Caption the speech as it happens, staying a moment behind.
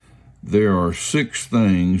There are 6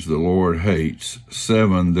 things the Lord hates,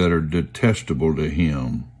 7 that are detestable to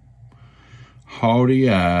him: haughty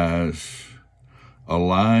eyes, a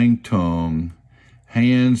lying tongue,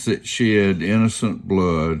 hands that shed innocent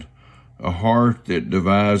blood, a heart that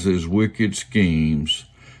devises wicked schemes,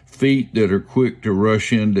 feet that are quick to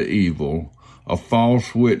rush into evil, a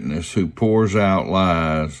false witness who pours out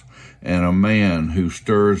lies, and a man who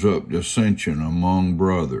stirs up dissension among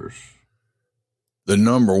brothers. The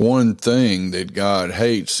number one thing that God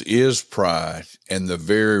hates is pride, and the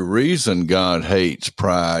very reason God hates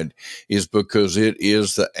pride is because it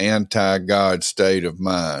is the anti-God state of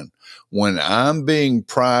mind. When I'm being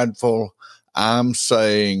prideful, I'm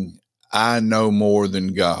saying I know more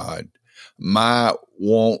than God. My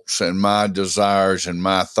wants and my desires and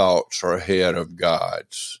my thoughts are ahead of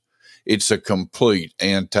God's. It's a complete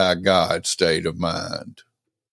anti-God state of mind.